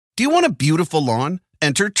Do you want a beautiful lawn?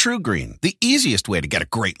 Enter TruGreen, the easiest way to get a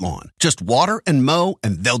great lawn. Just water and mow,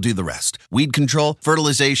 and they'll do the rest. Weed control,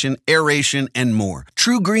 fertilization, aeration, and more.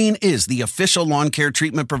 TruGreen is the official lawn care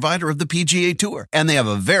treatment provider of the PGA Tour, and they have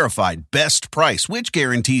a verified best price, which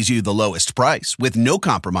guarantees you the lowest price with no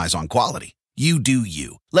compromise on quality. You do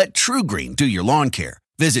you. Let TruGreen do your lawn care.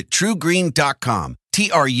 Visit TruGreen.com,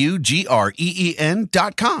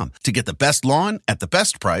 TruGreen.com, to get the best lawn at the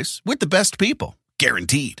best price with the best people.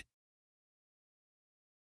 Guaranteed.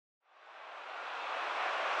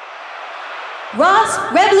 Ross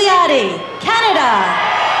Rebagliati, Canada.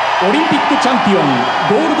 オリンピックチャンピオン、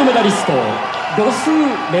ゴールドメダリスト、ロス・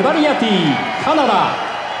レバリアティ、カナダ。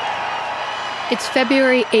 It's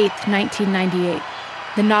February 8th, 1998,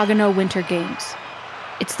 the Nagano Winter Games.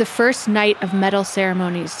 It's the first night of medal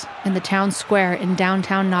ceremonies in the town square in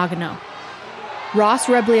downtown Nagano. Ross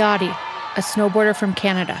Rebagliati, a snowboarder from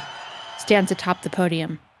Canada, stands atop the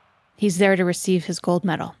podium. He's there to receive his gold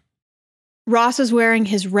medal. Ross is wearing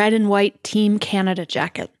his red and white Team Canada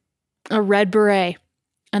jacket, a red beret,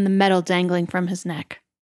 and the medal dangling from his neck.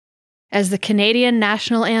 As the Canadian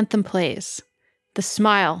national anthem plays, the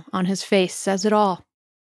smile on his face says it all.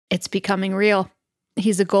 It's becoming real.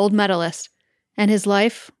 He's a gold medalist, and his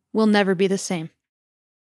life will never be the same.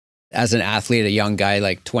 As an athlete, a young guy,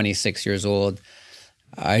 like 26 years old,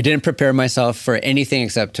 I didn't prepare myself for anything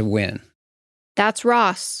except to win. That's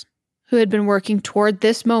Ross, who had been working toward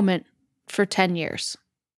this moment for 10 years.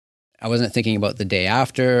 I wasn't thinking about the day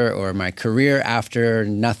after or my career after,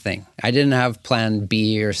 nothing. I didn't have plan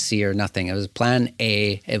B or C or nothing. It was plan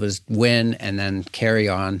A. It was win and then carry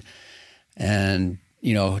on and,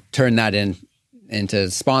 turn that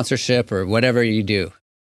into sponsorship or whatever you do.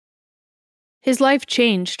 His life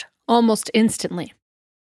changed almost instantly.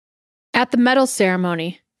 At the medal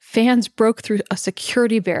ceremony, fans broke through a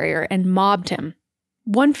security barrier and mobbed him.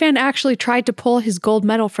 One fan actually tried to pull his gold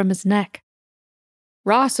medal from his neck.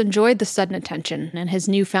 Ross enjoyed the sudden attention and his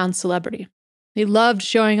newfound celebrity. He loved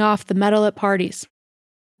showing off the medal at parties.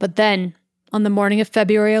 But then, on the morning of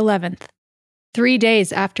February 11th, 3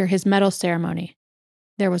 days after his medal ceremony,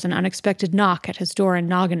 there was an unexpected knock at his door in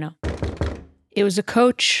Nagano. It was a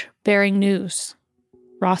coach bearing news.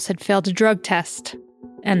 Ross had failed a drug test,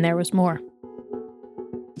 and there was more.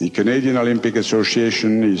 The Canadian Olympic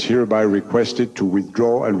Association is hereby requested to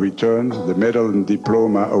withdraw and return the medal and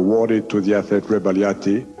diploma awarded to the athlete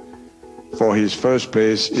Rebagliati for his first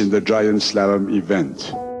place in the giant slalom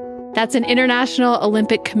event. That's an International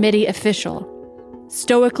Olympic Committee official,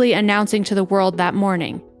 stoically announcing to the world that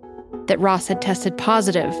morning that Ross had tested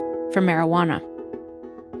positive for marijuana,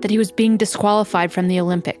 that he was being disqualified from the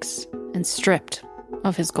Olympics and stripped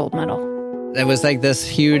of his gold medal. It was like this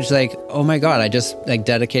huge, oh my God, I just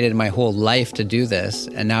dedicated my whole life to do this,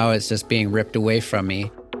 and now it's just being ripped away from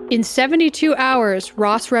me. In 72 hours,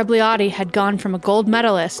 Ross Rebagliati had gone from a gold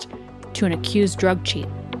medalist to an accused drug cheat.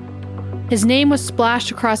 His name was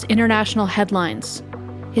splashed across international headlines.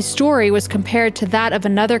 His story was compared to that of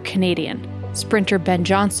another Canadian, sprinter Ben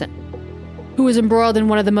Johnson, who was embroiled in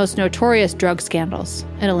one of the most notorious drug scandals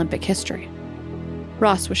in Olympic history.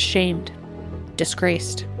 Ross was shamed,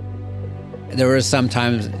 disgraced. There were some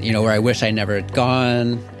times, where I wish I never had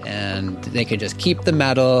gone and they could just keep the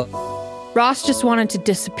medal. Ross just wanted to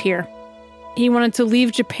disappear. He wanted to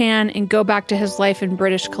leave Japan and go back to his life in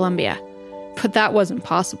British Columbia. But that wasn't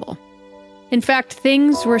possible. In fact,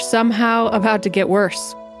 things were somehow about to get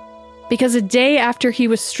worse. Because a day after he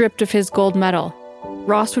was stripped of his gold medal,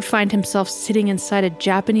 Ross would find himself sitting inside a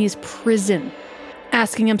Japanese prison,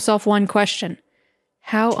 asking himself one question: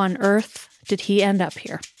 how on earth did he end up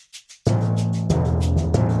here?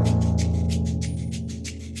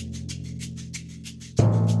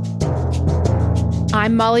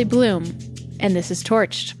 I'm Molly Bloom, and this is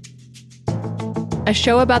Torched, a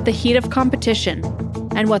show about the heat of competition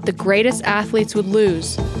and what the greatest athletes would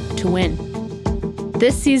lose to win.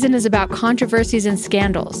 This season is about controversies and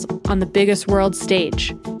scandals on the biggest world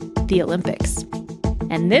stage, the Olympics.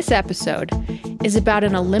 And this episode is about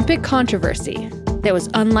an Olympic controversy that was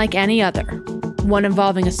unlike any other, one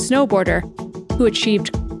involving a snowboarder who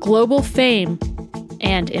achieved global fame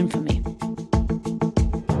and infamy.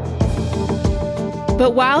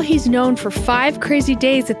 But while he's known for 5 crazy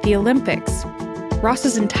days at the Olympics,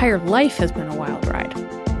 Ross's entire life has been a wild ride.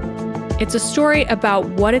 It's a story about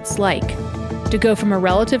what it's like to go from a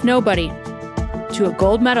relative nobody to a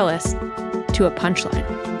gold medalist to a punchline.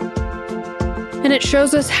 And it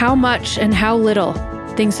shows us how much and how little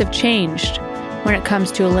things have changed when it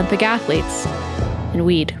comes to Olympic athletes and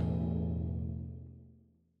weed.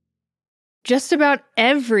 Just about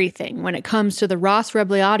everything when it comes to the Ross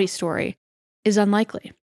Rebagliati story is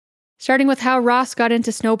unlikely. starting with how Ross got into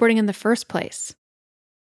snowboarding in the first place.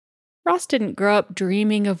 Ross didn't grow up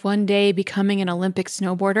dreaming of one day becoming an Olympic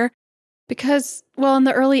snowboarder because, well, in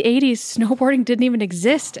the early 80s, snowboarding didn't even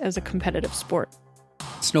exist as a competitive sport.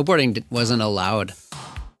 Snowboarding wasn't allowed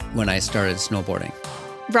when I started snowboarding.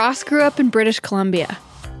 Ross grew up in British Columbia,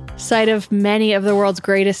 site of many of the world's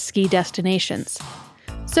greatest ski destinations.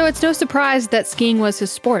 So it's no surprise that skiing was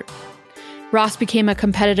his sport. Ross became a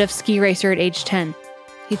competitive ski racer at age 10.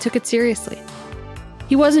 He took it seriously.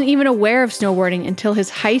 He wasn't even aware of snowboarding until his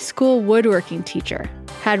high school woodworking teacher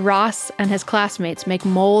had Ross and his classmates make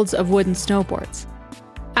molds of wooden snowboards.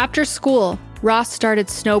 After school, Ross started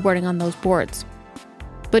snowboarding on those boards.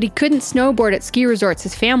 But he couldn't snowboard at ski resorts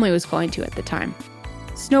his family was going to at the time.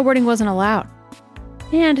 Snowboarding wasn't allowed.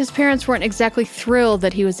 And his parents weren't exactly thrilled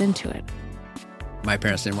that he was into it. My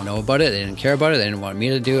parents didn't want to know about it. They didn't care about it. They didn't want me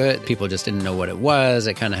to do it. People just didn't know what it was.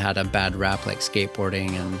 It kind of had a bad rap like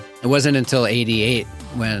skateboarding. And it wasn't until 88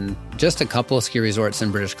 when just a couple of ski resorts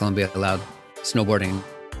in British Columbia allowed snowboarding.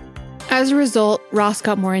 As a result, Ross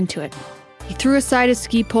got more into it. He threw aside his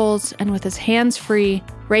ski poles, and with his hands free,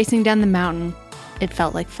 racing down the mountain, it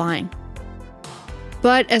felt like flying.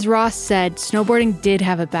 But as Ross said, snowboarding did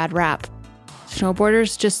have a bad rap.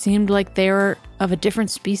 Snowboarders just seemed like they were of a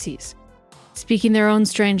different species, speaking their own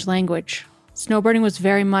strange language. Snowboarding was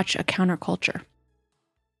very much a counterculture.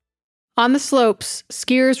 On the slopes,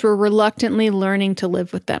 skiers were reluctantly learning to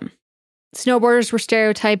live with them. Snowboarders were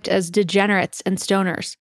stereotyped as degenerates and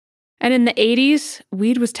stoners. And in the 80s,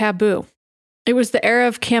 weed was taboo. It was the era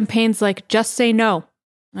of campaigns like Just Say No,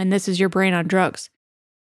 and This Is Your Brain on Drugs.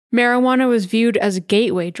 Marijuana was viewed as a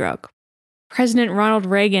gateway drug. President Ronald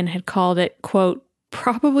Reagan had called it, quote,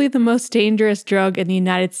 probably the most dangerous drug in the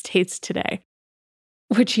United States today.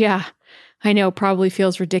 Which, yeah, I know probably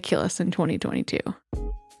feels ridiculous in 2022.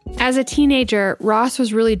 As a teenager, Ross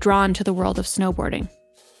was really drawn to the world of snowboarding.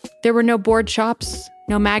 There were no board shops,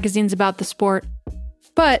 no magazines about the sport,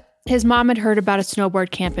 but his mom had heard about a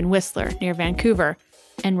snowboard camp in Whistler, near Vancouver,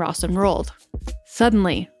 and Ross enrolled.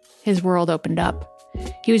 Suddenly, his world opened up.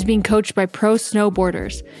 He was being coached by pro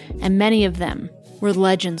snowboarders, and many of them were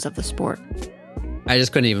legends of the sport. I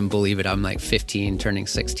just couldn't even believe it. I'm like 15, turning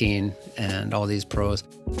 16, and all these pros.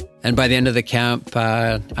 And by the end of the camp,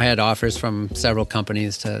 I had offers from several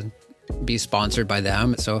companies to be sponsored by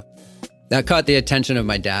them. So that caught the attention of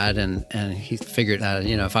my dad, and he figured that,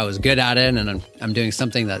 if I was good at it and I'm doing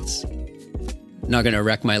something that's not going to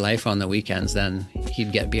wreck my life on the weekends, then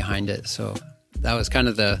he'd get behind it. So that was kind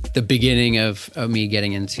of the beginning of me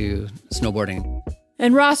getting into snowboarding.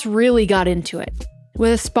 And Ross really got into it.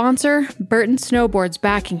 With a sponsor, Burton Snowboards,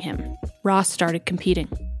 backing him, Ross started competing.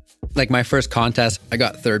 Like my first contest, I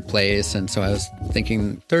got third place. And so I was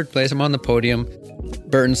thinking, third place, I'm on the podium.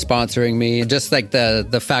 Burton sponsoring me. Just like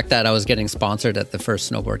the fact that I was getting sponsored at the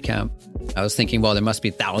first snowboard camp. I was thinking, well, there must be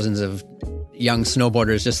thousands of young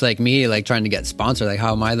snowboarders just like me, like trying to get sponsored. Like,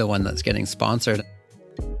 how am I the one that's getting sponsored?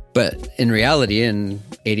 But in reality, in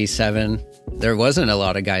 87, there wasn't a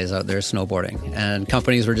lot of guys out there snowboarding. And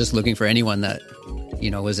companies were just looking for anyone that,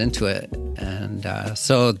 was into it. And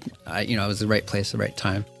so I was the right place, the right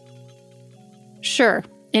time. Sure,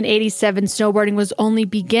 in 87, snowboarding was only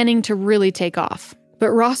beginning to really take off. But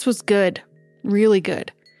Ross was good, really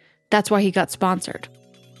good. That's why he got sponsored.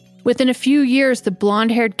 Within a few years, the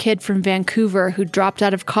blonde-haired kid from Vancouver who dropped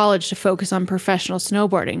out of college to focus on professional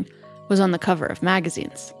snowboarding was on the cover of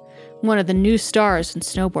magazines, one of the new stars in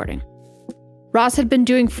snowboarding. Ross had been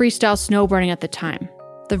doing freestyle snowboarding at the time,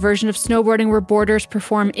 the version of snowboarding where boarders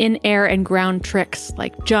perform in-air and ground tricks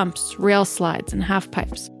like jumps, rail slides, and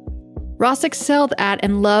half-pipes. Ross excelled at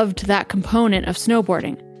and loved that component of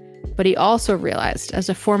snowboarding, but he also realized, as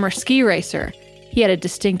a former ski racer, he had a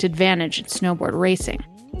distinct advantage in snowboard racing,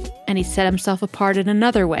 and he set himself apart in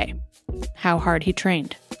another way: how hard he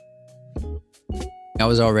trained. I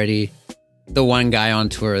was already the one guy on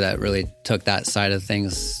tour that really took that side of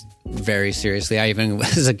things very seriously. I even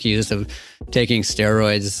was accused of taking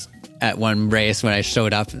steroids at one race when I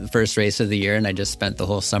showed up at the first race of the year, and I just spent the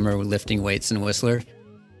whole summer lifting weights in Whistler.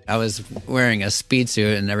 I was wearing a speed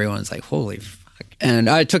suit, and everyone's like, holy fuck. And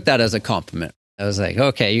I took that as a compliment. I was like,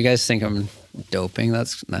 okay, you guys think I'm doping?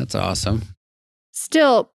 That's awesome.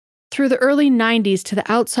 Still, through the early 90s to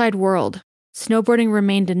the outside world, snowboarding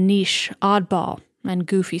remained a niche, oddball, and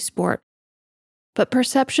goofy sport. But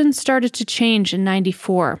perceptions started to change in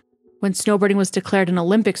 94, when snowboarding was declared an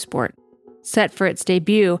Olympic sport, set for its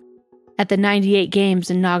debut at the 98 Games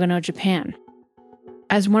in Nagano, Japan.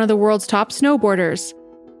 As one of the world's top snowboarders,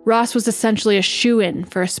 Ross was essentially a shoo-in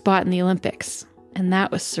for a spot in the Olympics, and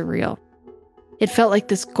that was surreal. It felt like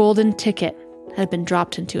this golden ticket had been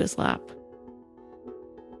dropped into his lap.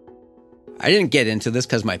 I didn't get into this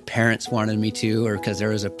because my parents wanted me to or because there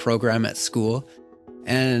was a program at school.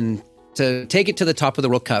 And to take it to the top of the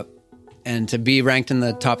World Cup and to be ranked in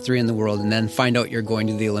the top 3 in the world and then find out you're going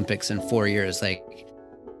to the Olympics in 4 years,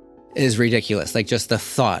 is ridiculous. Just the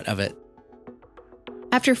thought of it.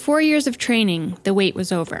 After 4 years of training, the wait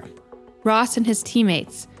was over. Ross and his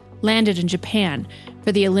teammates landed in Japan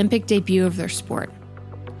for the Olympic debut of their sport.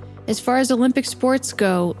 As far as Olympic sports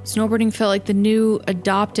go, snowboarding felt like the new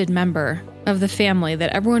adopted member of the family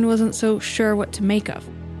that everyone wasn't so sure what to make of.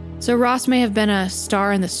 So Ross may have been a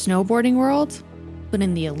star in the snowboarding world, but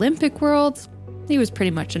in the Olympic world, he was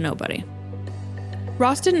pretty much a nobody.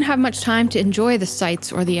 Ross didn't have much time to enjoy the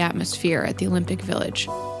sights or the atmosphere at the Olympic Village.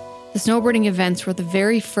 The snowboarding events were the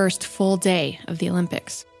very first full day of the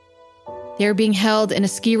Olympics. They were being held in a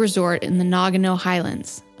ski resort in the Nagano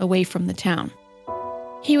Highlands, away from the town.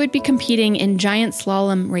 He would be competing in giant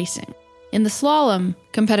slalom racing. In the slalom,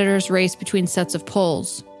 competitors race between sets of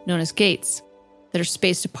poles, known as gates, that are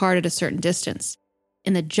spaced apart at a certain distance.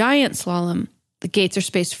 In the giant slalom, the gates are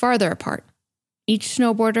spaced farther apart. Each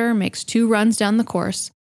snowboarder makes 2 runs down the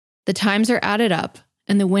course, the times are added up,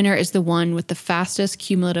 and the winner is the one with the fastest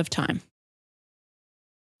cumulative time.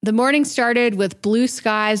 The morning started with blue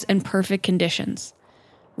skies and perfect conditions.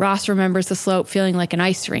 Ross remembers the slope feeling like an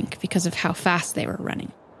ice rink because of how fast they were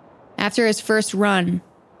running. After his first run,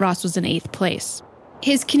 Ross was in 8th place.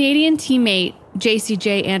 His Canadian teammate,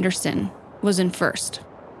 JCJ Anderson, was in first.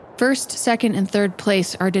 First, second, and third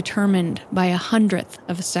place are determined by 100th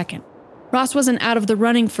of a second. Ross wasn't out of the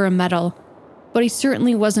running for a medal, but he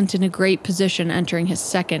certainly wasn't in a great position entering his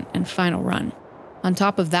second and final run. On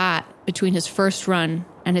top of that, between his first run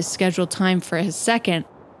and his scheduled time for his second,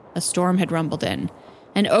 a storm had rumbled in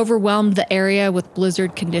and overwhelmed the area with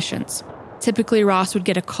blizzard conditions. Typically, Ross would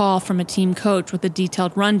get a call from a team coach with a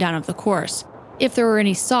detailed rundown of the course, if there were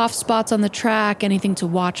any soft spots on the track, anything to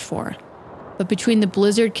watch for. But between the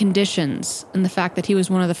blizzard conditions and the fact that he was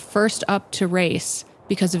one of the first up to race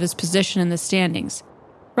because of his position in the standings,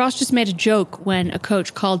 Ross just made a joke when a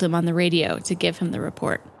coach called him on the radio to give him the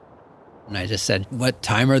report. And I just said, what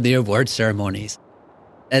time are the award ceremonies?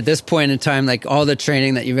 At this point in time, all the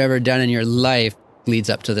training that you've ever done in your life leads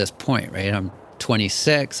up to this point, right? I'm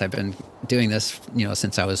 26. I've been doing this,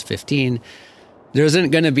 since I was 15. There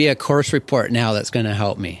isn't going to be a course report now that's going to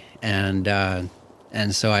help me. And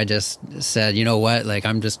so I just said, you know what?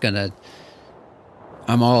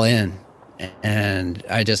 I'm all in. And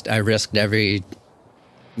I risked everything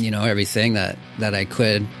that I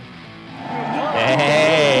could.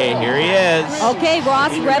 Hey, here he is. Okay,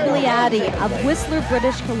 Ross Rebagliati of Whistler,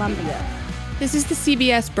 British Columbia. This is the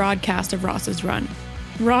CBS broadcast of Ross's run.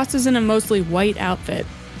 Ross is in a mostly white outfit,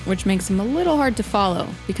 which makes him a little hard to follow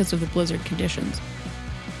because of the blizzard conditions.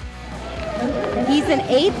 He's in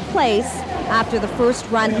 8th place. After the first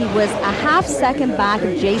run, he was a half second back of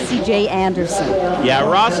JCJ Anderson. Yeah,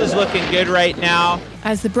 Ross is looking good right now.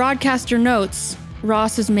 As the broadcaster notes,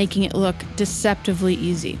 Ross is making it look deceptively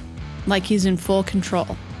easy, like he's in full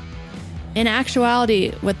control. In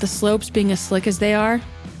actuality, with the slopes being as slick as they are,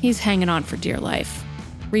 he's hanging on for dear life,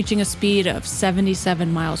 reaching a speed of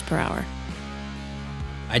 77 miles per hour.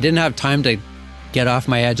 I didn't have time to get off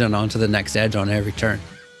my edge and onto the next edge on every turn,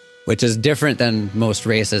 which is different than most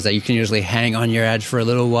races that you can usually hang on your edge for a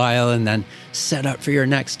little while and then set up for your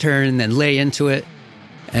next turn and then lay into it.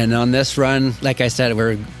 And on this run, like I said,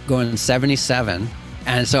 we're going 77.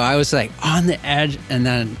 And so I was on the edge and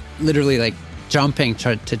then literally jumping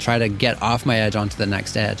to try to get off my edge onto the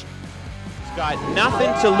next edge. He's got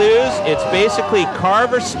nothing to lose. It's basically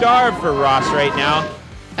carve or starve for Ross right now.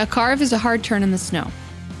 A carve is a hard turn in the snow.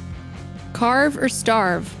 Carve or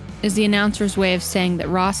starve is the announcer's way of saying that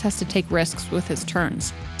Ross has to take risks with his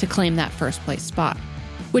turns to claim that first place spot,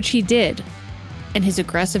 which he did, and his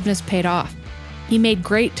aggressiveness paid off. He made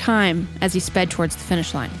great time as he sped towards the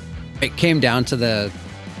finish line. It came down to the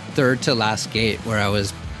third to last gate where I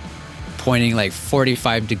was pointing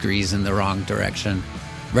 45 degrees in the wrong direction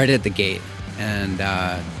right at the gate. And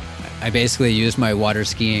I basically used my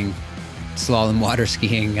slalom water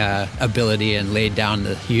skiing ability and laid down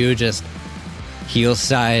the hugest heel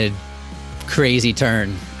side crazy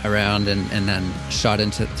turn around and then shot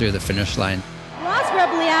through the finish line. Ross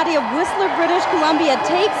Rebagliati of Whistler, British Columbia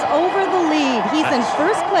takes over the lead. He's in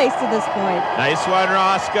first place to this point. Nice one,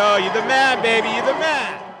 Roscoe. You're the man, baby. You're the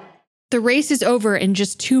man. The race is over in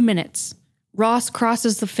just 2 minutes. Ross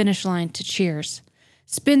crosses the finish line to cheers,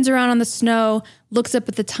 spins around on the snow, looks up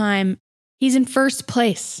at the time. He's in first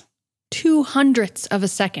place, 0.02 of a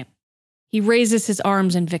second. He raises his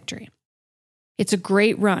arms in victory. It's a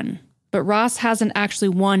great run, But Ross hasn't actually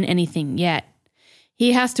won anything yet.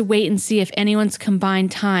 He has to wait and see if anyone's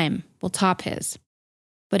combined time will top his.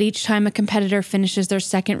 But each time a competitor finishes their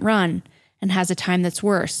second run and has a time that's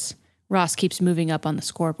worse, Ross keeps moving up on the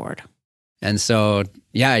scoreboard. And so,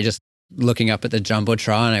 I just looking up at the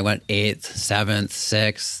Jumbotron, I went 8th, 7th,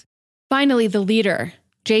 6th. Finally, the leader,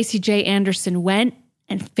 JCJ Anderson, went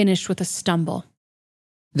and finished with a stumble.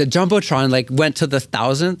 The Jumbotron went to the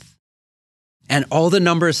 1,000th, and all the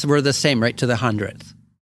numbers were the same, right to the 100th.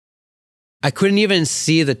 I couldn't even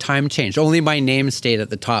see the time change. Only my name stayed at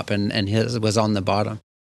the top and his was on the bottom.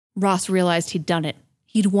 Ross realized he'd done it.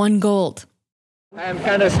 He'd won gold. I'm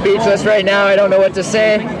kind of speechless right now. I don't know what to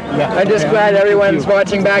say. I'm just glad everyone's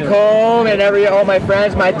watching back home and all my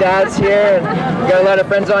friends. My dad's here, and got a lot of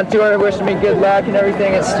friends on tour wishing me good luck and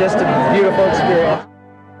everything. It's just a beautiful experience.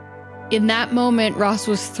 In that moment, Ross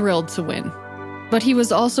was thrilled to win. But he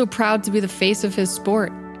was also proud to be the face of his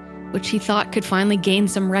sport, which he thought could finally gain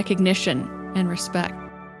some recognition and respect.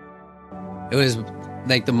 It was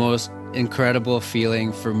the most incredible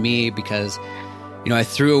feeling for me because I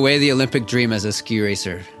threw away the Olympic dream as a ski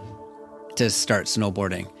racer to start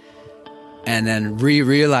snowboarding, and then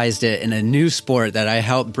realized it in a new sport that I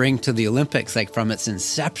helped bring to the Olympics, from its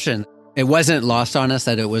inception. It wasn't lost on us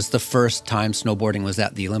that it was the first time snowboarding was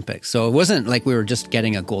at the Olympics. So it wasn't like we were just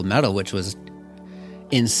getting a gold medal, which was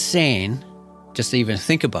insane just to even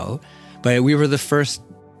think about, but we were the first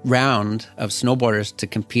round of snowboarders to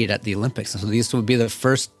compete at the Olympics. So these would be the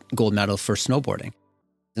first gold medal for snowboarding.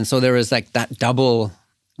 And so there was that double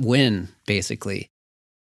win, basically.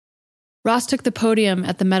 Ross took the podium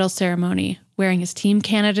at the medal ceremony wearing his Team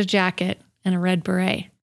Canada jacket and a red beret.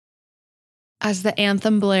 As the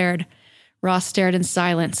anthem blared, Ross stared in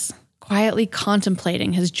silence, quietly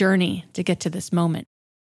contemplating his journey to get to this moment.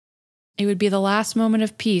 It would be the last moment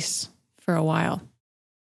of peace for a while.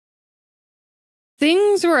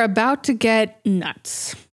 Things were about to get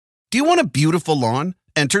nuts. Do you want a beautiful lawn?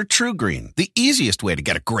 Enter TruGreen, the easiest way to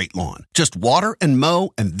get a great lawn. Just water and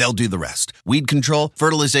mow, and they'll do the rest. Weed control,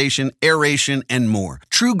 fertilization, aeration, and more.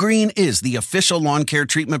 TruGreen is the official lawn care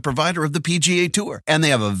treatment provider of the PGA Tour, and they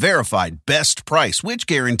have a verified best price, which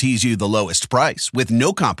guarantees you the lowest price with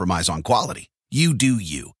no compromise on quality. You do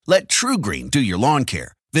you. Let TruGreen do your lawn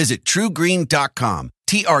care. Visit TruGreen.com,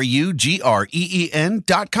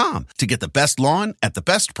 TruGreen.com, to get the best lawn at the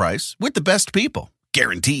best price with the best people.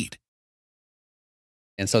 Guaranteed.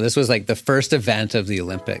 And so this was the first event of the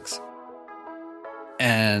Olympics.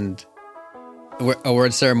 And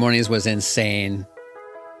award ceremonies was insane.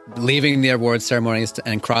 Leaving the award ceremonies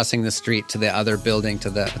and crossing the street to the other building, to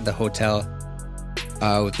the hotel,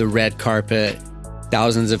 with the red carpet,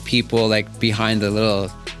 thousands of people behind the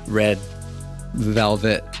little red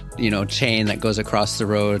velvet, chain that goes across the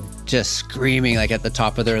road, just screaming at the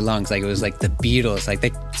top of their lungs. It was the Beatles.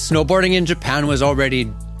 Snowboarding in Japan was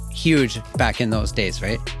already huge back in those days,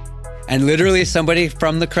 right? And literally somebody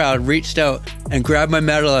from the crowd reached out and grabbed my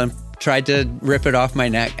medal and tried to rip it off my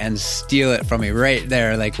neck and steal it from me right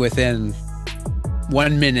there, within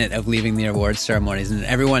 1 minute of leaving the award ceremonies. And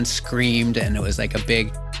everyone screamed, and it was a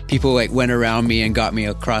big, people went around me and got me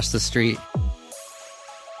across the street.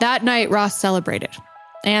 That night, Ross celebrated,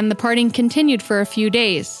 and the partying continued for a few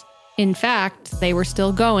days. In fact, they were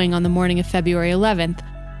still going on the morning of February 11th,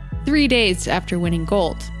 3 days after winning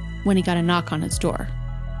gold, when he got a knock on his door.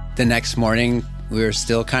 The next morning, we were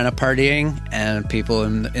still kind of partying, and people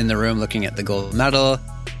in the room looking at the gold medal,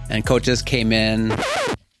 and coaches came in,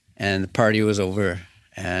 and the party was over,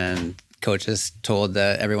 and coaches told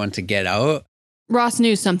everyone to get out. Ross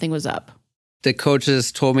knew something was up. The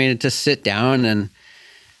coaches told me to sit down, and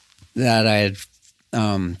that I had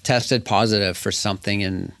tested positive for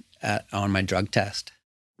something on my drug test.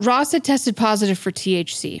 Ross had tested positive for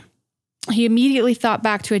THC. He immediately thought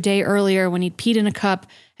back to a day earlier when he'd peed in a cup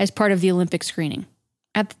as part of the Olympic screening.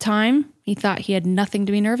 At the time, he thought he had nothing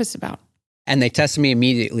to be nervous about. And they tested me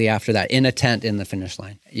immediately after that in a tent in the finish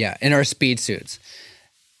line. Yeah, in our speed suits.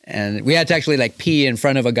 And we had to actually pee in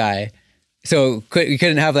front of a guy. So we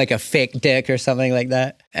couldn't have a fake dick or something like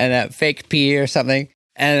that, and a fake pee or something.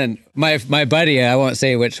 And my buddy, I won't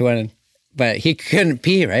say which one, but he couldn't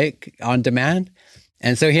pee, right, on demand.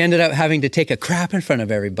 And so he ended up having to take a crap in front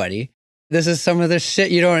of everybody. This is some of the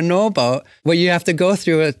shit you don't know about, what you have to go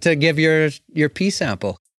through to give your pee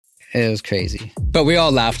sample. It was crazy. But we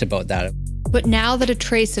all laughed about that. But now that a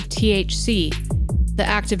trace of THC, the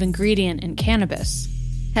active ingredient in cannabis,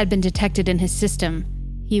 had been detected in his system,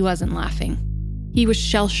 he wasn't laughing. He was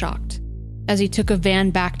shell-shocked as he took a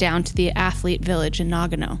van back down to the athlete village in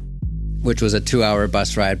Nagano. Which was a 2-hour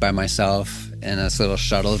bus ride by myself in this little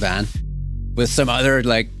shuttle van with some other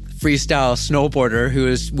freestyle snowboarder who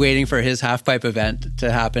is waiting for his halfpipe event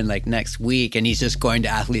to happen like next week. And he's just going to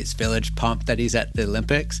Athletes Village pumped that he's at the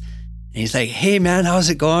Olympics. And he's like, hey man, how's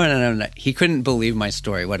it going? And I'm like, he couldn't believe my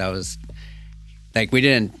story, what I was like.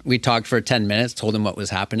 We talked for 10 minutes, told him what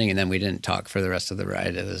was happening. And then we didn't talk for the rest of the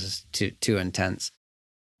ride. It was too intense.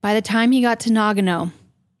 By the time he got to Nagano,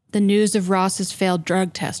 the news of Ross's failed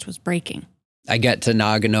drug test was breaking. I get to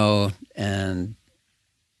Nagano and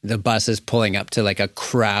the bus is pulling up to like a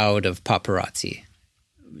crowd of paparazzi.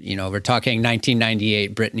 You know, we're talking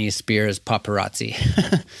 1998 Britney Spears paparazzi.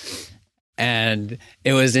 And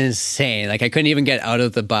it was insane. Like I couldn't even get out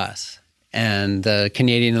of the bus. And the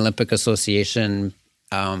Canadian Olympic Association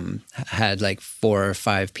had like 4 or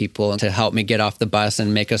 5 people to help me get off the bus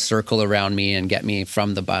and make a circle around me and get me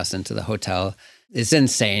from the bus into the hotel. It's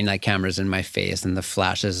insane, like cameras in my face and the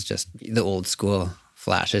flashes, just the old school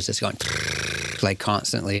flashes just going like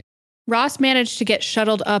constantly. Ross managed to get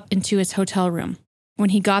shuttled up into his hotel room. When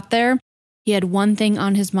he got there, he had one thing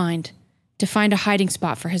on his mind: to find a hiding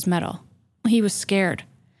spot for his medal. He was scared.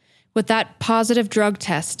 With that positive drug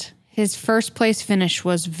test, his first place finish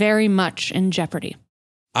was very much in jeopardy.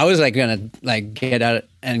 I was like gonna like get out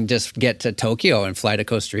and just get to Tokyo and fly to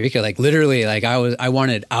Costa Rica. Like literally, like I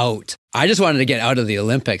wanted out. I just wanted to get out of the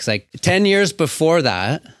Olympics. Like 10 years before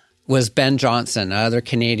that was Ben Johnson, another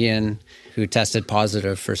Canadian who tested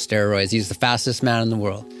positive for steroids. He's the fastest man in the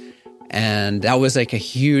world. And that was like a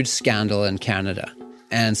huge scandal in Canada.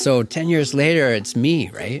 And so 10 years later, it's me,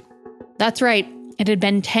 right? That's right. It had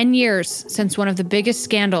been 10 years since one of the biggest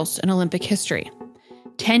scandals in Olympic history.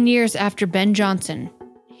 10 years after Ben Johnson,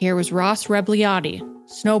 here was Ross Rebagliati,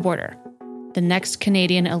 snowboarder, the next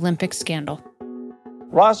Canadian Olympic scandal.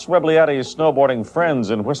 Ross Rebagliati's snowboarding friends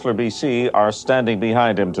in Whistler, BC are standing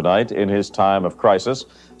behind him tonight in his time of crisis.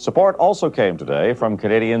 Support also came today from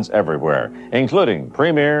Canadians everywhere, including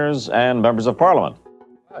premiers and members of parliament.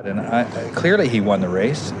 And clearly he won the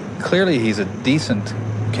race. Clearly he's a decent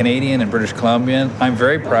Canadian and British Columbian. I'm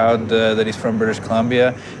very proud that he's from British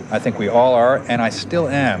Columbia. I think we all are, and I still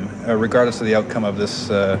am, regardless of the outcome of this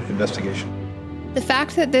investigation. The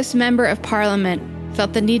fact that this member of parliament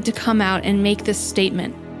felt the need to come out and make this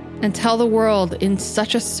statement and tell the world in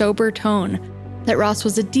such a sober tone that Ross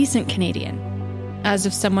was a decent Canadian, as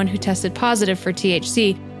if someone who tested positive for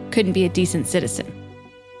THC couldn't be a decent citizen.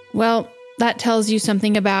 Well, that tells you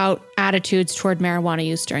something about attitudes toward marijuana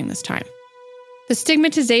use during this time. The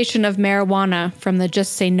stigmatization of marijuana from the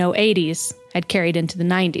Just Say No 80s had carried into the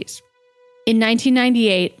 90s. In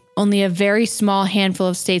 1998, only a very small handful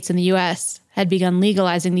of states in the U.S. had begun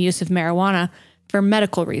legalizing the use of marijuana for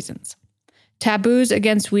medical reasons. Taboos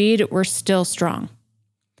against weed were still strong.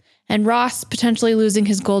 And Ross potentially losing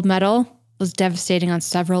his gold medal was devastating on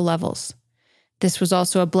several levels. This was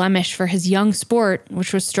also a blemish for his young sport,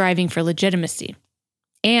 which was striving for legitimacy.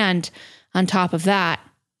 And on top of that,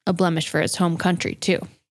 a blemish for his home country, too.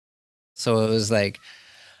 So it was like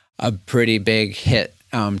a pretty big hit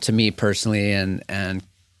to me personally and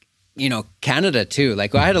you know, Canada too.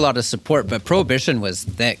 Like I had a lot of support, but prohibition was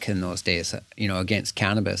thick in those days, you know, against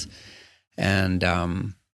cannabis. And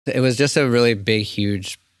it was just a really big,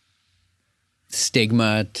 huge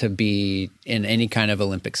stigma to be in any kind of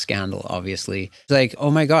Olympic scandal, obviously. It's like, oh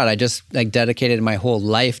my God, I just like dedicated my whole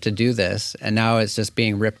life to do this. And now it's just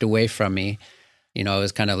being ripped away from me. You know, it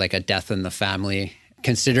was kind of like a death in the family,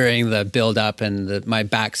 considering the build up and my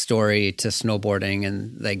backstory to snowboarding.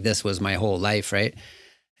 And like, this was my whole life, right?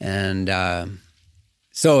 And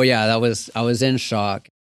so, yeah, I was in shock.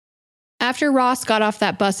 After Ross got off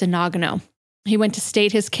that bus in Nagano, he went to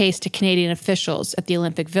state his case to Canadian officials at the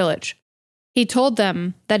Olympic Village. He told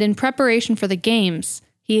them that in preparation for the Games,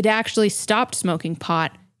 he had actually stopped smoking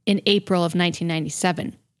pot in April of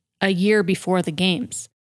 1997, a year before the Games.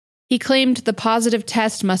 He claimed the positive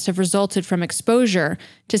test must have resulted from exposure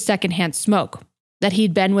to secondhand smoke, that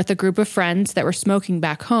he'd been with a group of friends that were smoking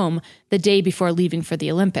back home the day before leaving for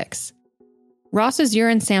the Olympics. Ross's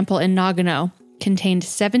urine sample in Nagano contained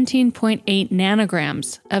 17.8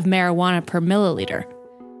 nanograms of marijuana per milliliter.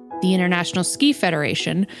 The International Ski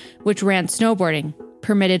Federation, which ran snowboarding,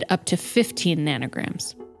 permitted up to 15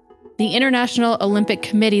 nanograms. The International Olympic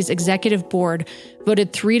Committee's executive board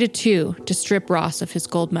voted 3-2 to strip Ross of his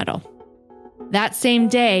gold medal. That same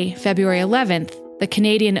day, February 11th, the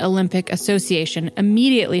Canadian Olympic Association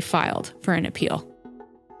immediately filed for an appeal.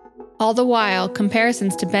 All the while,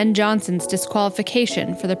 comparisons to Ben Johnson's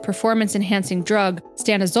disqualification for the performance-enhancing drug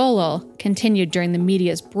stanozolol continued during the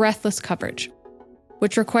media's breathless coverage,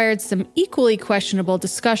 which required some equally questionable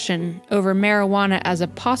discussion over marijuana as a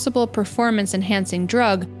possible performance-enhancing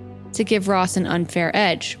drug to give Ross an unfair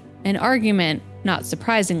edge, an argument not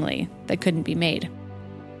surprisingly, that couldn't be made.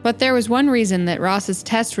 But there was one reason that Ross's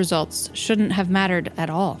test results shouldn't have mattered at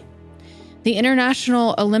all. The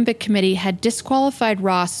International Olympic Committee had disqualified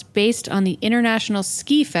Ross based on the International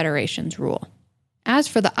Ski Federation's rule. As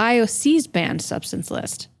for the IOC's banned substance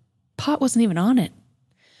list, pot wasn't even on it,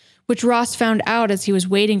 which Ross found out as he was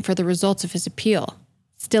waiting for the results of his appeal,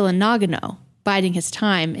 still in Nagano, biding his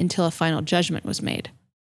time until a final judgment was made.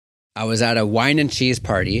 I was at a wine and cheese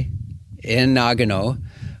party in Nagano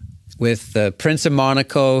with the Prince of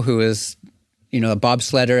Monaco, who was, a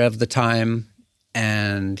bobsledder of the time.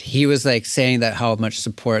 And he was like saying that how much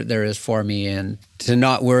support there is for me and to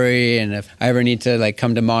not worry. And if I ever need to like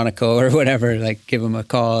come to Monaco or whatever, like give him a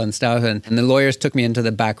call and stuff. And the lawyers took me into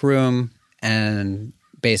the back room and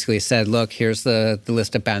basically said, look, here's the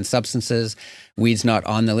list of banned substances. Weed's not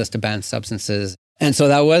on the list of banned substances. And so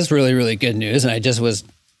that was really, really good news. And I just was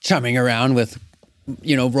chumming around with,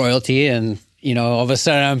 royalty. And, all of a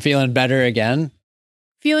sudden I'm feeling better again.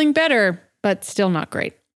 Feeling better, but still not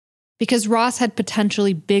great. Because Ross had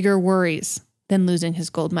potentially bigger worries than losing his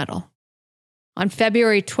gold medal. On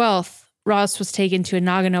February 12th, Ross was taken to a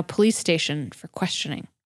Nagano police station for questioning.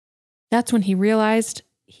 That's when he realized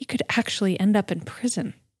he could actually end up in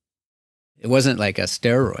prison. It wasn't like a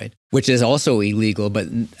steroid, which is also illegal, but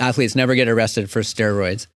athletes never get arrested for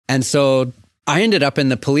steroids. And so I ended up in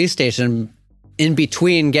the police station in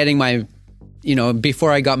between getting my,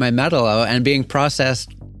 before I got my medal out and being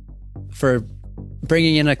processed for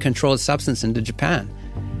bringing in a controlled substance into Japan.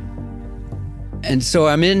 And so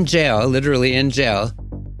I'm in jail, literally in jail.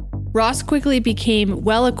 Ross quickly became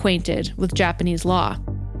well acquainted with Japanese law.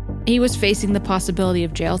 He was facing the possibility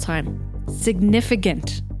of jail time,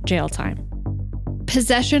 significant jail time.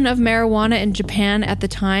 Possession of marijuana in Japan at the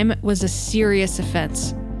time was a serious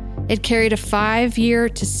offense. It carried a 5-year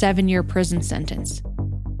to 7-year prison sentence.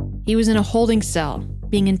 He was in a holding cell,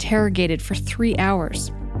 being interrogated for 3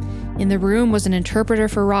 hours. In the room was an interpreter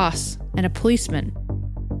for Ross and a policeman.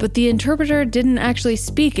 But the interpreter didn't actually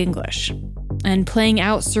speak English. And playing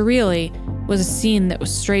out surreally was a scene that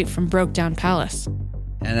was straight from Broke Down Palace.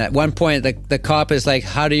 And at one point, the cop is like,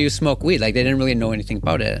 how do you smoke weed? Like, they didn't really know anything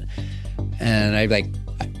about it. And I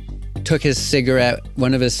took his cigarette,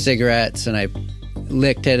 one of his cigarettes, and I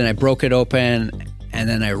licked it and I broke it open. And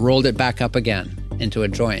then I rolled it back up again into a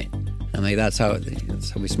joint. I'm like, that's how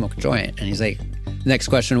we smoke a joint. And he's like, next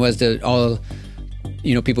question was, did all,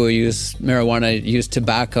 people who use marijuana use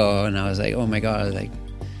tobacco? And I was like, oh my God. I was like,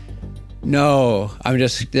 no,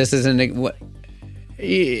 this isn't what.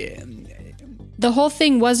 The whole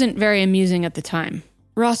thing wasn't very amusing at the time.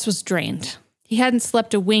 Ross was drained. He hadn't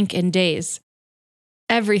slept a wink in days.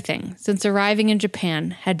 Everything since arriving in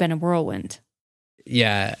Japan had been a whirlwind.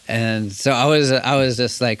 Yeah. And so I was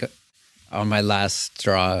just like on my last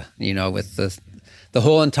straw, with the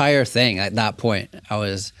whole entire thing. At that point,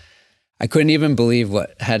 I couldn't even believe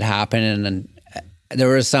what had happened. And there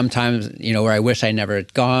were some times, where I wish I never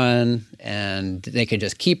had gone and they could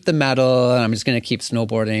just keep the medal and I'm just going to keep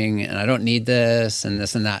snowboarding and I don't need this and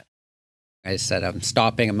that. I said, I'm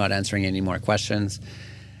stopping. I'm not answering any more questions.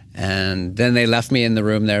 And then they left me in the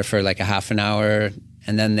room there for like a half an hour.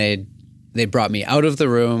 And then they brought me out of the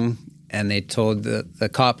room. And they told the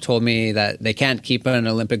cop told me that they can't keep an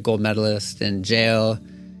Olympic gold medalist in jail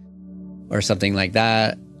or something like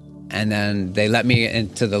that. And then they let me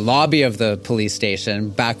into the lobby of the police station,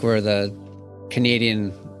 back where the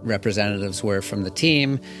Canadian representatives were from the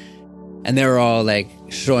team. And they were all like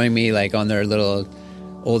showing me like on their little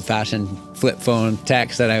old-fashioned flip phone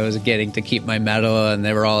text that I was getting to keep my medal. And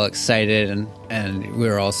they were all excited and we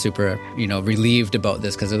were all super, relieved about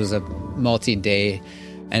this because it was a multi-day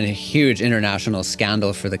and a huge international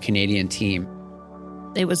scandal for the Canadian team.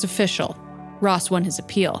 It was official. Ross won his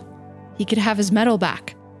appeal. He could have his medal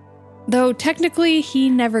back. Though technically, he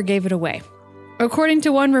never gave it away. According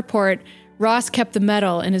to one report, Ross kept the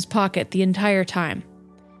medal in his pocket the entire time.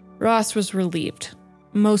 Ross was relieved.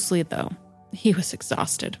 Mostly, though, he was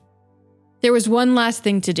exhausted. There was one last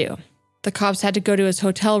thing to do. The cops had to go to his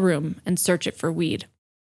hotel room and search it for weed.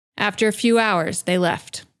 After a few hours, they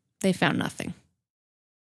left. They found nothing.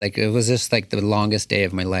 Like, it was just like the longest day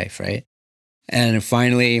of my life, right? And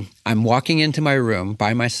finally, I'm walking into my room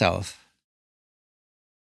by myself.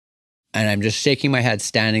 And I'm just shaking my head,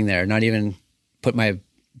 standing there, not even put my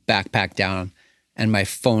backpack down. And my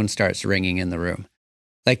phone starts ringing in the room.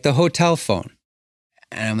 Like the hotel phone.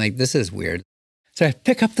 And I'm like, this is weird. So I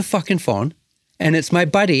pick up the fucking phone. And it's my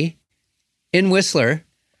buddy in Whistler.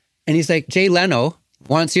 And he's like, Jay Leno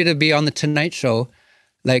wants you to be on the Tonight Show,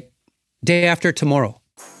 like, day after tomorrow.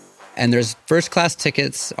 And there's first class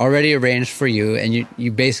tickets already arranged for you. And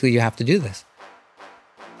you basically have to do this.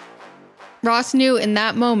 Ross knew in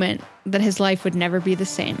that moment that his life would never be the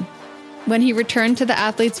same. When he returned to the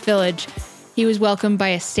athletes' village, he was welcomed by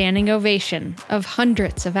a standing ovation of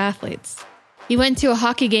hundreds of athletes. He went to a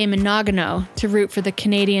hockey game in Nagano to root for the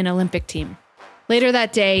Canadian Olympic team. Later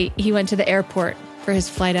that day, he went to the airport for his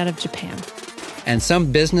flight out of Japan. And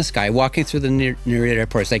some business guy walking through the Narita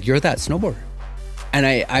airport is like, "You're that snowboarder." And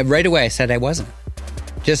I right away, I said I wasn't.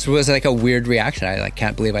 Just was like a weird reaction. I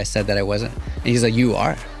can't believe I said that I wasn't. And he's like, "You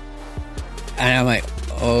are." And I'm like,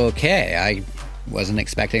 okay, I wasn't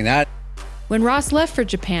expecting that. When Ross left for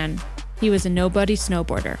Japan, he was a nobody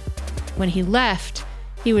snowboarder. When he left,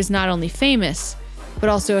 he was not only famous, but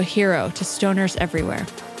also a hero to stoners everywhere.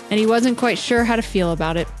 And he wasn't quite sure how to feel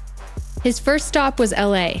about it. His first stop was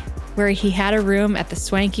LA, where he had a room at the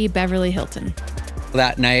swanky Beverly Hilton.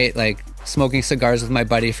 That night, smoking cigars with my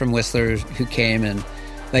buddy from Whistler who came, and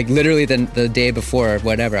literally the day before,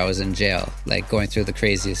 whatever, I was in jail, going through the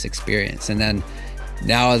craziest experience. And then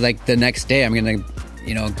now, the next day, I'm going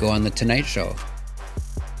to, go on the Tonight Show.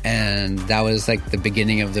 And that was the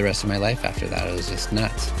beginning of the rest of my life after that. It was just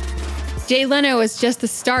nuts. Jay Leno was just the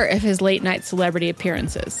start of his late night celebrity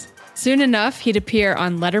appearances. Soon enough, he'd appear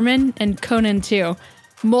on Letterman and Conan too,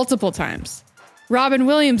 multiple times. Robin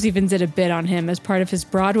Williams even did a bit on him as part of his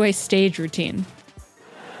Broadway stage routine.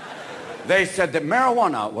 They said that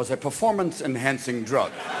marijuana was a performance-enhancing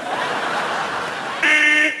drug.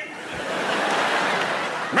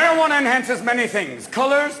 Marijuana enhances many things: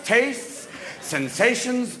 colors, tastes,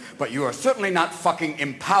 sensations, but you are certainly not fucking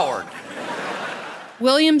empowered.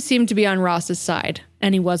 Williams seemed to be on Ross's side,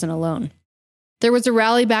 and he wasn't alone. There was a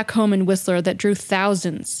rally back home in Whistler that drew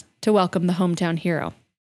thousands to welcome the hometown hero.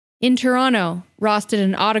 In Toronto, Ross did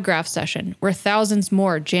an autograph session where thousands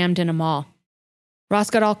more jammed in a mall. Ross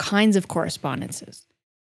got all kinds of correspondences.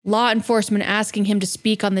 Law enforcement asking him to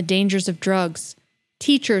speak on the dangers of drugs,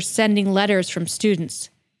 teachers sending letters from students,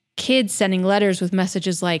 kids sending letters with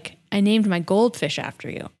messages like, "I named my goldfish after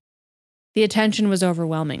you." The attention was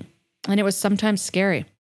overwhelming, and it was sometimes scary.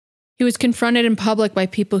 He was confronted in public by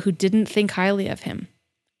people who didn't think highly of him.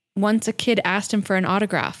 Once a kid asked him for an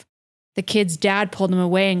autograph. The kid's dad pulled him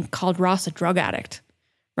away and called Ross a drug addict.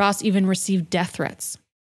 Ross even received death threats.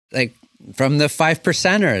 From the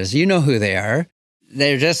 5%ers, you know who they are.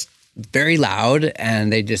 They're just very loud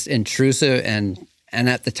and they just intrusive. And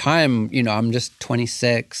at the time, I'm just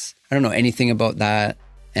 26. I don't know anything about that.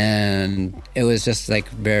 And it was just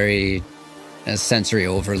very a sensory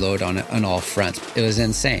overload on all fronts. It was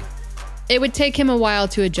insane. It would take him a while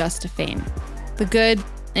to adjust to fame, the good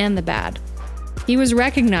and the bad. He was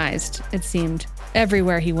recognized, it seemed,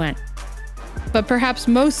 everywhere he went. But perhaps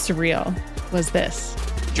most surreal was this.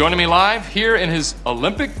 Joining me live here in his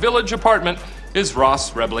Olympic Village apartment is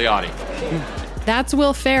Ross Rebagliati. That's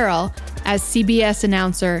Will Ferrell as CBS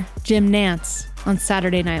announcer Jim Nantz on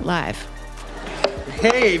Saturday Night Live.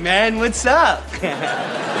 Hey, man, what's up? Hey,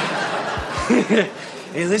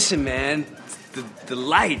 listen, man, the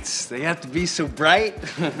lights, they have to be so bright.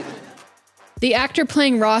 The actor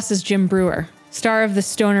playing Ross is Jim Brewer, star of the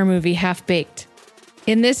stoner movie Half-Baked.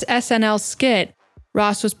 In this SNL skit,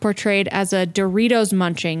 Ross was portrayed as a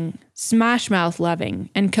Doritos-munching, smash-mouth-loving,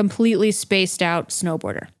 and completely spaced-out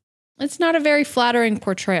snowboarder. It's not a very flattering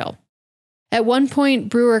portrayal. At one point,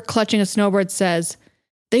 Brewer, clutching a snowboard, says,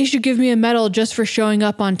 "They should give me a medal just for showing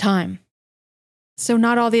up on time." So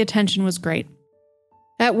not all the attention was great.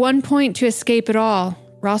 At one point, to escape it all,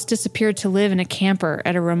 Ross disappeared to live in a camper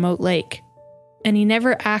at a remote lake. And he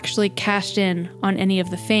never actually cashed in on any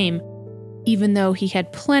of the fame, even though he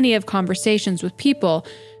had plenty of conversations with people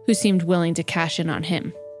who seemed willing to cash in on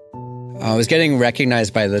him. I was getting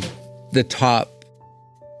recognized by the top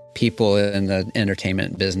people in the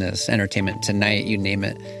entertainment business, Entertainment Tonight, you name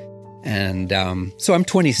it. And so I'm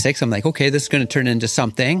 26. I'm like, okay, this is going to turn into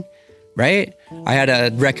something, right? I had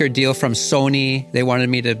a record deal from Sony. They wanted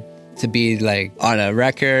me to be on a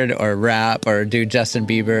record or rap or do Justin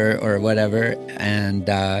Bieber or whatever. And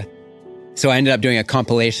so I ended up doing a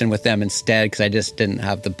compilation with them instead because I just didn't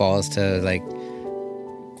have the balls to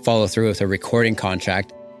follow through with a recording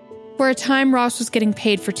contract. For a time, Ross was getting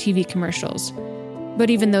paid for TV commercials, but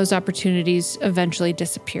even those opportunities eventually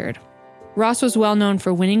disappeared. Ross was well known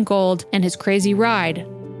for winning gold and his crazy ride,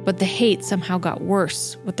 but the hate somehow got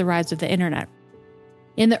worse with the rise of the internet.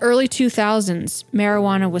 In the early 2000s,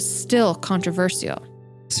 marijuana was still controversial.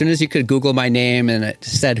 As soon as you could Google my name and it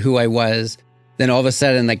said who I was, then all of a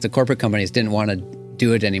sudden, the corporate companies didn't want to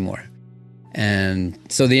do it anymore. And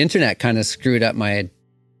so the internet kind of screwed up my,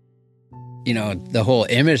 the whole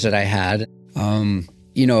image that I had.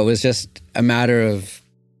 It was just a matter of,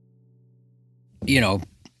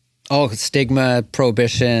 all stigma,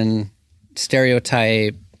 prohibition,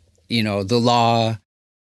 stereotype, the law.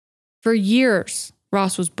 For years,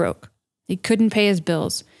 Ross was broke. He couldn't pay his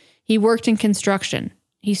bills. He worked in construction.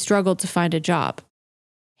 He struggled to find a job.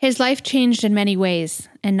 His life changed in many ways,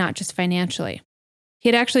 and not just financially. He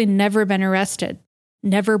had actually never been arrested,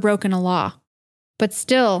 never broken a law. But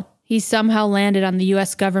still, he somehow landed on the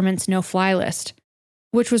U.S. government's no-fly list,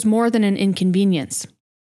 which was more than an inconvenience.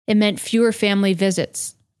 It meant fewer family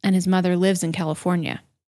visits, and his mother lives in California.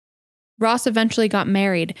 Ross eventually got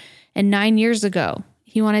married, and 9 years ago,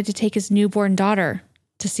 he wanted to take his newborn daughter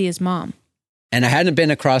to see his mom. And I hadn't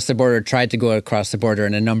been across the border, tried to go across the border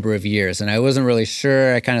in a number of years, and I wasn't really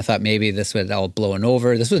sure. I kind of thought maybe this was all blowing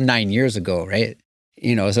over. This was 9 years ago, right?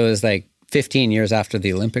 So it was like 15 years after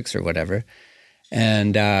the Olympics or whatever.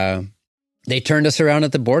 And they turned us around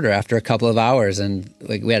at the border after a couple of hours. And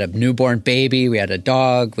we had a newborn baby, we had a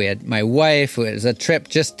dog, we had my wife. It was a trip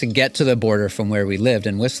just to get to the border from where we lived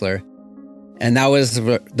in Whistler. And that was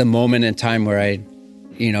the moment in time where I,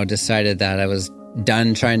 decided that I was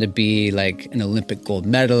done trying to be like an Olympic gold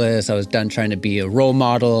medalist. I was done trying to be a role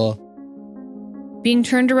model. Being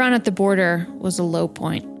turned around at the border was a low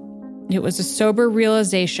point. It was a sober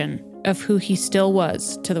realization of who he still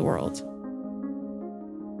was to the world.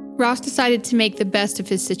 Ross decided to make the best of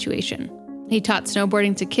his situation. He taught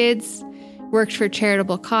snowboarding to kids, worked for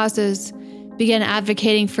charitable causes, began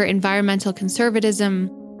advocating for environmental conservatism,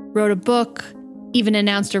 wrote a book, even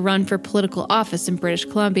announced a run for political office in British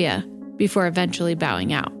Columbia, before eventually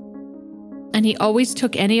bowing out. And he always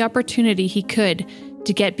took any opportunity he could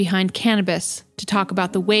to get behind cannabis to talk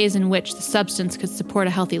about the ways in which the substance could support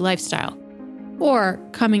a healthy lifestyle, or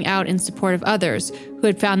coming out in support of others who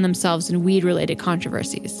had found themselves in weed-related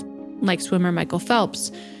controversies, like swimmer Michael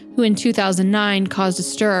Phelps, who in 2009 caused a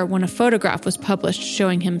stir when a photograph was published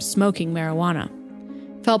showing him smoking marijuana.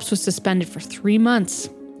 Phelps was suspended for 3 months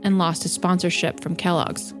and lost his sponsorship from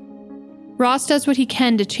Kellogg's. Ross does what he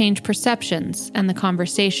can to change perceptions and the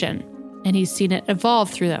conversation, and he's seen it evolve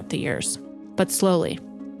throughout the years, but slowly.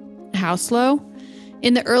 How slow?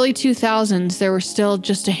 In the early 2000s, there were still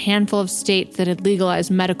just a handful of states that had legalized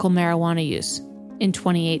medical marijuana use. In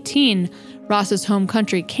 2018, Ross's home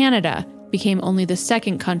country, Canada, became only the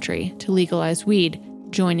second country to legalize weed,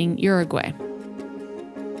 joining Uruguay.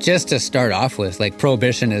 Just to start off with,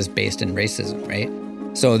 prohibition is based in racism, right?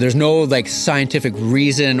 So there's no scientific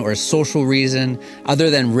reason or social reason other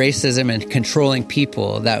than racism and controlling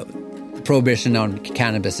people that prohibition on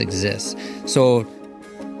cannabis exists. So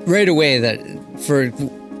right away that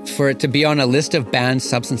for it to be on a list of banned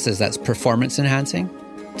substances that's performance enhancing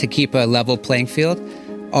to keep a level playing field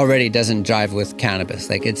already doesn't jive with cannabis.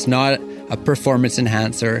 It's not a performance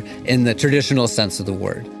enhancer in the traditional sense of the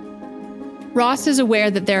word. Ross is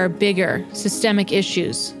aware that there are bigger, systemic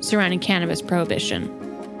issues surrounding cannabis prohibition,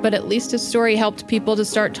 but at least his story helped people to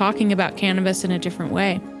start talking about cannabis in a different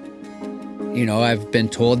way. I've been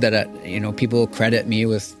told that, people credit me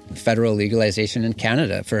with federal legalization in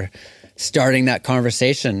Canada for starting that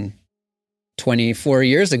conversation 24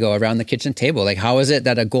 years ago around the kitchen table. How is it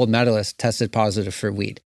that a gold medalist tested positive for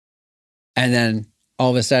weed? And then all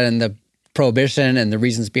of a sudden the prohibition and the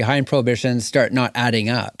reasons behind prohibition start not adding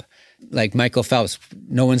up. Michael Phelps,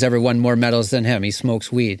 no one's ever won more medals than him. He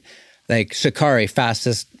smokes weed. Sha'Carri,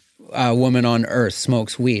 fastest woman on earth,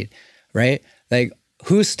 smokes weed, right?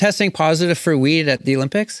 Who's testing positive for weed at the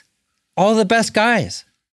Olympics? All the best guys.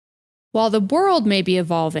 While the world may be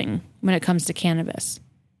evolving when it comes to cannabis,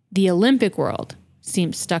 the Olympic world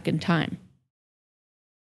seems stuck in time.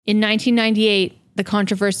 In 1998, the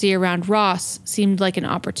controversy around Ross seemed like an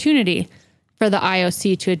opportunity for the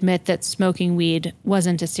IOC to admit that smoking weed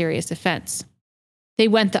wasn't a serious offense. They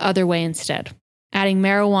went the other way instead, adding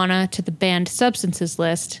marijuana to the banned substances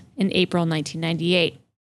list in April 1998,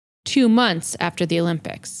 2 months after the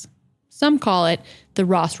Olympics. Some call it the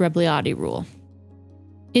Ross Rebagliati rule.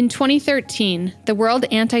 In 2013, the World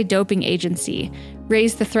Anti-Doping Agency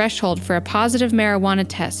raised the threshold for a positive marijuana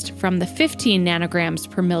test from the 15 nanograms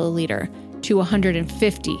per milliliter to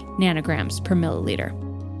 150 nanograms per milliliter.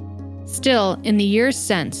 Still, in the years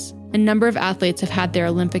since, a number of athletes have had their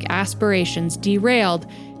Olympic aspirations derailed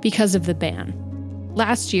because of the ban.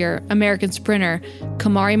 Last year, American sprinter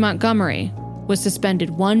Kamari Montgomery was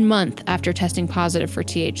suspended 1 month after testing positive for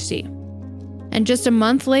THC. And just a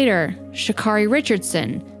month later, Sha'Carri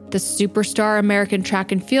Richardson, the superstar American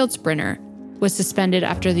track and field sprinter, was suspended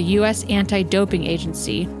after the U.S. Anti-Doping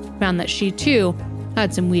Agency found that she, too,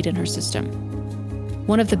 had some weed in her system.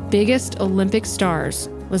 One of the biggest Olympic stars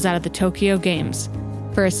was out of the Tokyo Games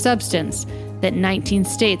for a substance that 19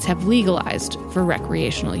 states have legalized for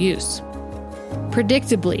recreational use.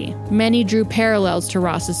 Predictably, many drew parallels to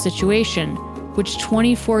Ross's situation, which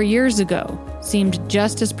 24 years ago seemed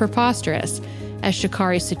just as preposterous as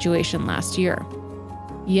Sha'Carri's situation last year.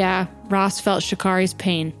 Yeah, Ross felt Sha'Carri's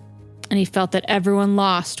pain, and he felt that everyone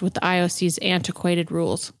lost with the IOC's antiquated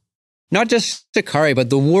rules. Not just Sha'Carri, but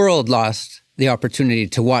the world lost the opportunity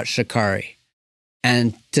to watch Sha'Carri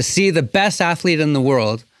and to see the best athlete in the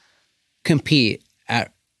world compete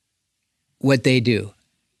at what they do.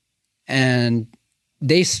 And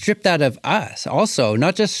they stripped that of us also,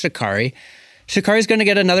 not just Sha'Carri. Sha'Carri's going to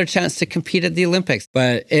get another chance to compete at the Olympics.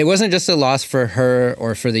 But it wasn't just a loss for her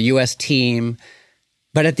or for the U.S. team.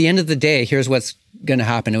 But at the end of the day, here's what's going to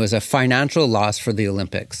happen. It was a financial loss for the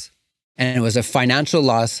Olympics. And it was a financial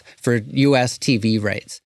loss for U.S. TV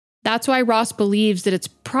rights. That's why Ross believes that it's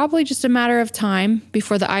probably just a matter of time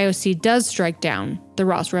before the IOC does strike down the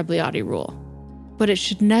Ross Rebagliati rule. But it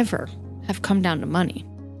should never have come down to money.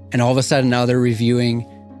 And all of a sudden now they're reviewing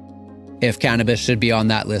if cannabis should be on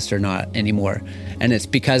that list or not anymore. And it's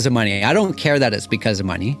because of money. I don't care that it's because of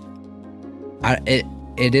money.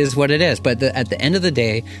 It is what it is. But at the end of the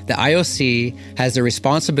day, the IOC has the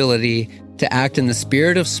responsibility to act in the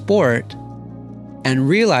spirit of sport and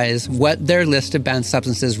realize what their list of banned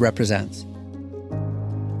substances represents.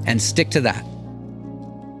 And stick to that.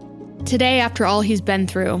 Today, after all he's been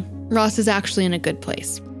through, Ross is actually in a good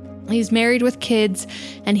place. He's married with kids,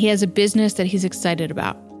 and he has a business that he's excited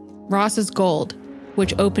about. Ross's Gold,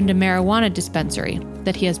 which opened a marijuana dispensary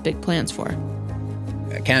that he has big plans for.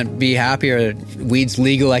 I can't be happier. Weed's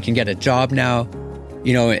legal. I can get a job now.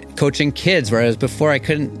 You know, coaching kids, whereas before I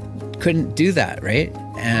couldn't do that, right?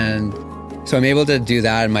 And so I'm able to do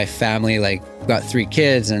that, and my family, got 3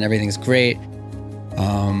 kids, and everything's great.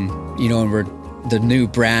 And we're the new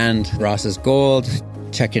brand, Ross's Gold.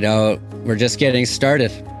 Check it out. We're just getting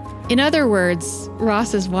started. In other words,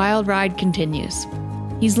 Ross's wild ride continues.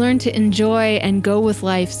 He's learned to enjoy and go with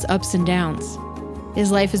life's ups and downs.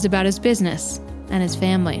 His life is about his business and his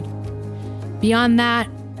family. Beyond that,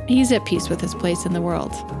 he's at peace with his place in the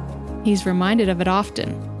world. He's reminded of it often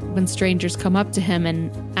when strangers come up to him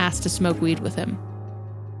and ask to smoke weed with him.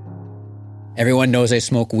 Everyone knows I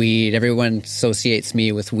smoke weed. Everyone associates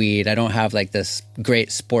me with weed. I don't have this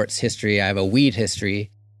great sports history. I have a weed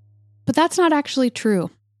history. But that's not actually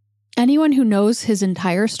true. Anyone who knows his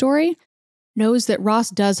entire story knows that Ross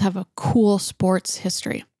does have a cool sports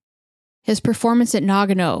history. His performance at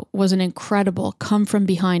Nagano was an incredible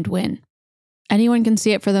come-from-behind win. Anyone can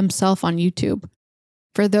see it for themselves on YouTube.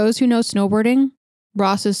 For those who know snowboarding,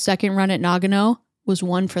 Ross's second run at Nagano was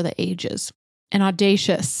one for the ages. An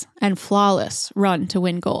audacious and flawless run to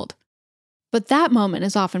win gold. But that moment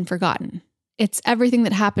is often forgotten. It's everything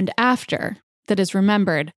that happened after that is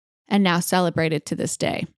remembered and now celebrated to this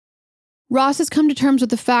day. Ross has come to terms with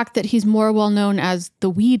the fact that he's more well known as the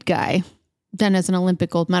weed guy than as an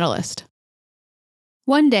Olympic gold medalist.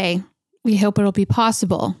 One day, we hope it'll be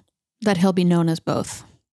possible that he'll be known as both.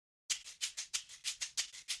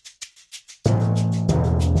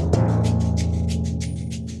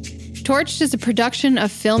 Torched is a production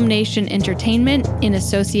of FilmNation Entertainment in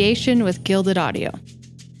association with Gilded Audio.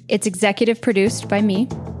 It's executive produced by me,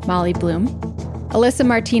 Molly Bloom, Alyssa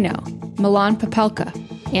Martino, Milan Popelka,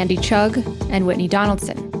 Andy Chugg, and Whitney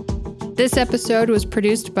Donaldson. This episode was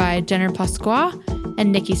produced by Jenner Pasqua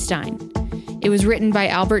and Nikki Stein. It was written by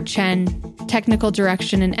Albert Chen, technical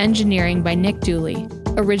direction and engineering by Nick Dooley,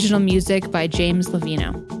 original music by James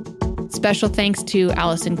Levino. Special thanks to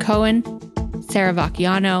Allison Cohen, Sarah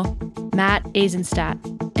Vacchiano, Matt Eisenstadt,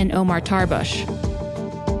 and Omar Tarbush.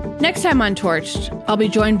 Next time on Torched, I'll be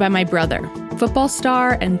joined by my brother, football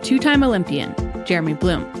star and 2-time Olympian, Jeremy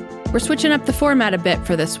Bloom. We're switching up the format a bit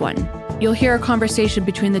for this one. You'll hear a conversation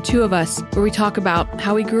between the two of us where we talk about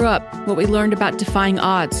how we grew up, what we learned about defying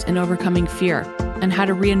odds and overcoming fear, and how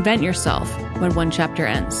to reinvent yourself when one chapter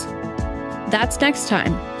ends. That's next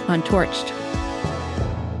time on Torched.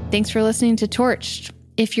 Thanks for listening to Torched.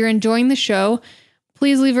 If you're enjoying the show,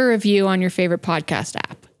 please leave a review on your favorite podcast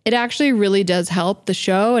app. It actually really does help the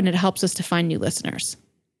show, and it helps us to find new listeners.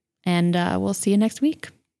 And we'll see you next week.